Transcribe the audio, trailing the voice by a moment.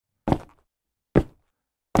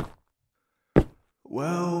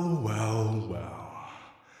Well, well, well.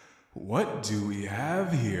 What do we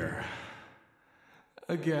have here?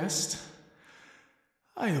 A guest?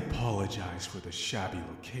 I apologize for the shabby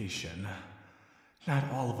location. Not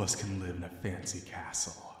all of us can live in a fancy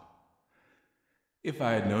castle. If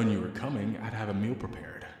I had known you were coming, I'd have a meal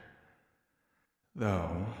prepared.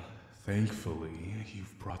 Though, thankfully,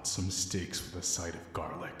 you've brought some steaks with a side of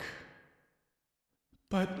garlic.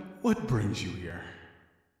 But what brings you here?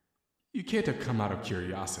 You can't have come out of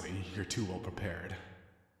curiosity. You're too well prepared.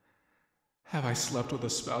 Have I slept with a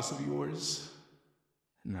spouse of yours?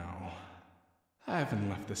 No. I haven't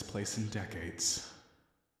left this place in decades.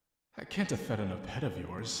 I can't have fed on a pet of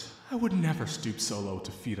yours. I would never stoop so low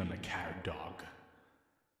to feed on a cat or dog.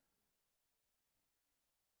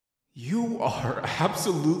 You are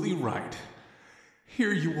absolutely right.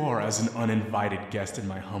 Here you are as an uninvited guest in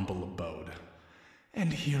my humble abode.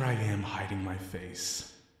 And here I am hiding my face.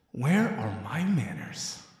 Where are my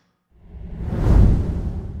manners?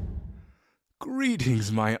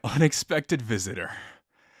 Greetings, my unexpected visitor.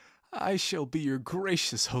 I shall be your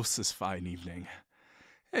gracious host this fine evening.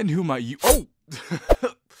 And who might you— Oh!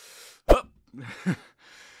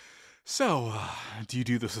 So, do you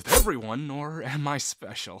do this with everyone, or am I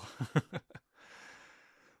special?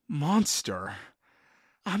 Monster.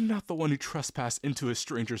 I'm not the one who trespassed into a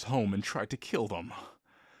stranger's home and tried to kill them.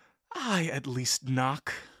 I at least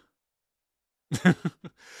knock.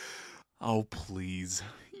 Oh, please.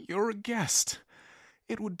 You're a guest.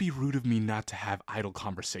 It would be rude of me not to have idle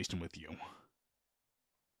conversation with you.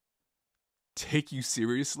 Take you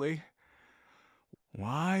seriously?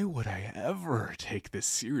 Why would I ever take this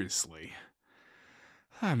seriously?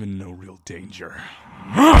 I'm in no real danger.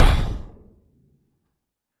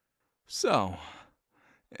 So,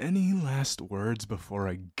 any last words before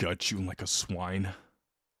I gut you like a swine?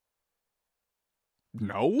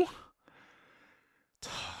 No?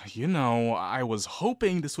 You know, I was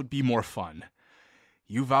hoping this would be more fun.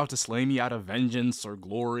 You vow to slay me out of vengeance or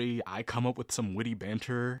glory, I come up with some witty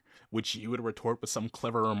banter, which you would retort with some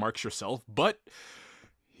clever remarks yourself, but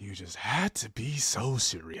you just had to be so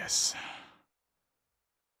serious.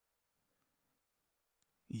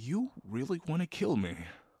 You really want to kill me,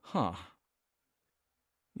 huh?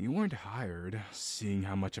 You weren't hired, seeing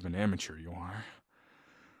how much of an amateur you are.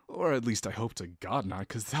 Or at least I hope to God not,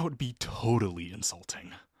 because that would be totally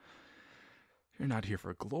insulting. You're not here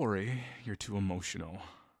for glory, you're too emotional.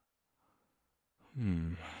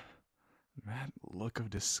 That look of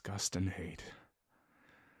disgust and hate.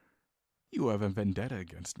 You have a vendetta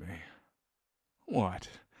against me. What?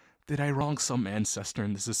 Did I wrong some ancestor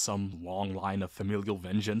and this is some long line of familial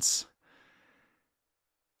vengeance?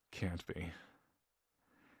 Can't be.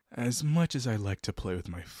 As much as I like to play with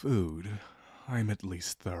my food, I'm at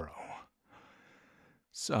least thorough.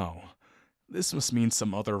 So, this must mean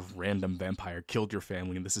some other random vampire killed your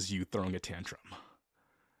family and this is you throwing a tantrum.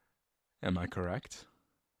 Am I correct?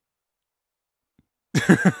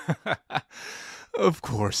 Of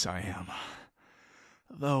course I am.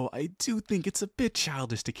 Though I do think it's a bit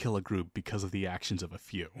childish to kill a group because of the actions of a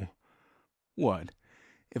few. What?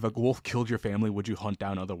 If a wolf killed your family, would you hunt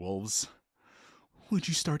down other wolves? Would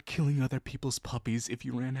you start killing other people's puppies if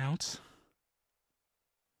you ran out?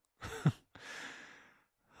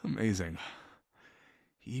 Amazing.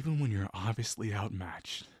 Even when you're obviously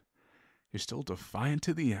outmatched, you're still defiant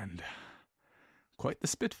to the end. Quite the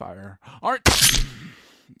Spitfire. Aren't...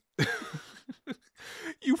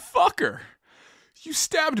 You fucker! You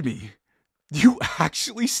stabbed me! You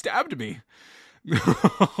actually stabbed me!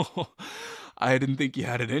 I didn't think you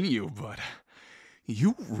had it in you, but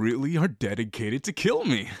you really are dedicated to kill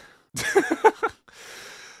me.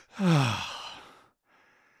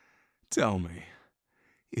 Tell me,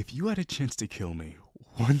 if you had a chance to kill me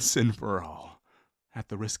once and for all, at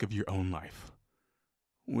the risk of your own life,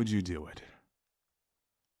 would you do it?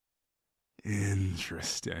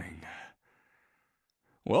 Interesting.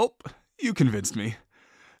 Well, you convinced me.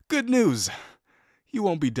 Good news. You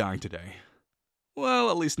won't be dying today.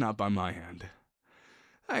 Well, at least not by my hand.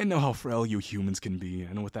 I know how frail you humans can be,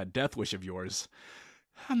 and with that death wish of yours,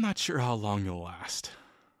 I'm not sure how long you'll last.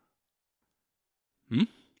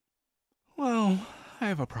 Well, I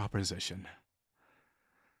have a proposition.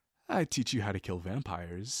 I teach you how to kill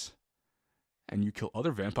vampires, and you kill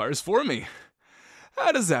other vampires for me.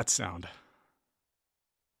 How does that sound?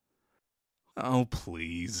 Oh,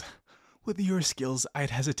 please. With your skills, I'd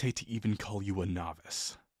hesitate to even call you a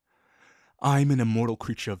novice. I'm an immortal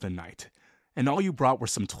creature of the night, and all you brought were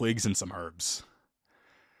some twigs and some herbs.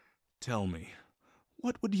 Tell me,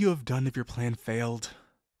 what would you have done if your plan failed?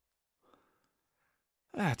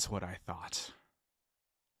 That's what I thought.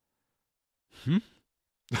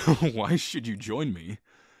 Why should you join me?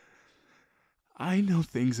 I know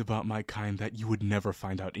things about my kind that you would never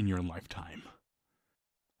find out in your lifetime.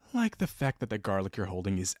 Like the fact that the garlic you're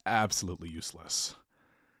holding is absolutely useless.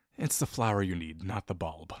 It's the flower you need, not the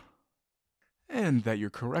bulb. And that you're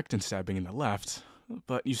correct in stabbing in the left,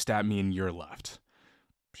 but you stab me in your left.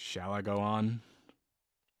 Shall I go on?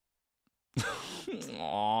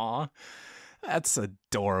 Aww, that's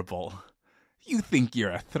adorable. You think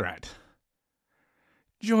you're a threat.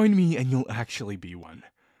 Join me and you'll actually be one.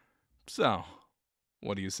 So,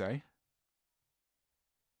 what do you say?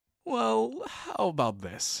 Well, how about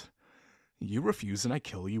this? You refuse and I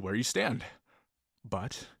kill you where you stand.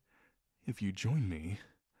 But, if you join me,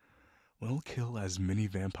 we'll kill as many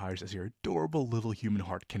vampires as your adorable little human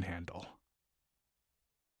heart can handle.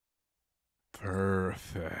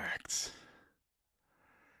 Perfect.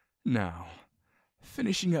 Now,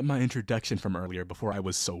 finishing up my introduction from earlier before I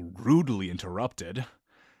was so rudely interrupted,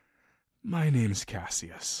 my name's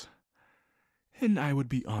Cassius, and I would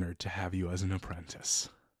be honored to have you as an apprentice.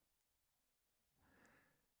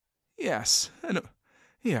 Yes, an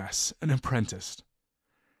apprentice.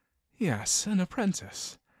 Yes, an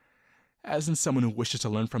apprentice. As in someone who wishes to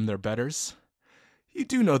learn from their betters. You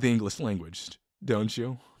do know the English language, don't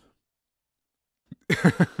you?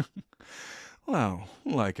 Well,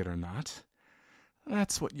 like it or not,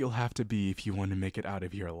 that's what you'll have to be if you want to make it out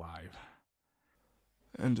of here alive.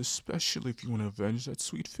 And especially if you want to avenge that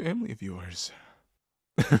sweet family of yours.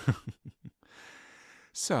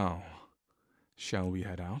 So, shall we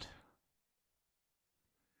head out?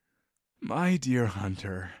 My dear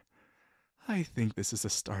hunter, I think this is the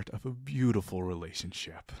start of a beautiful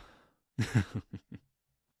relationship.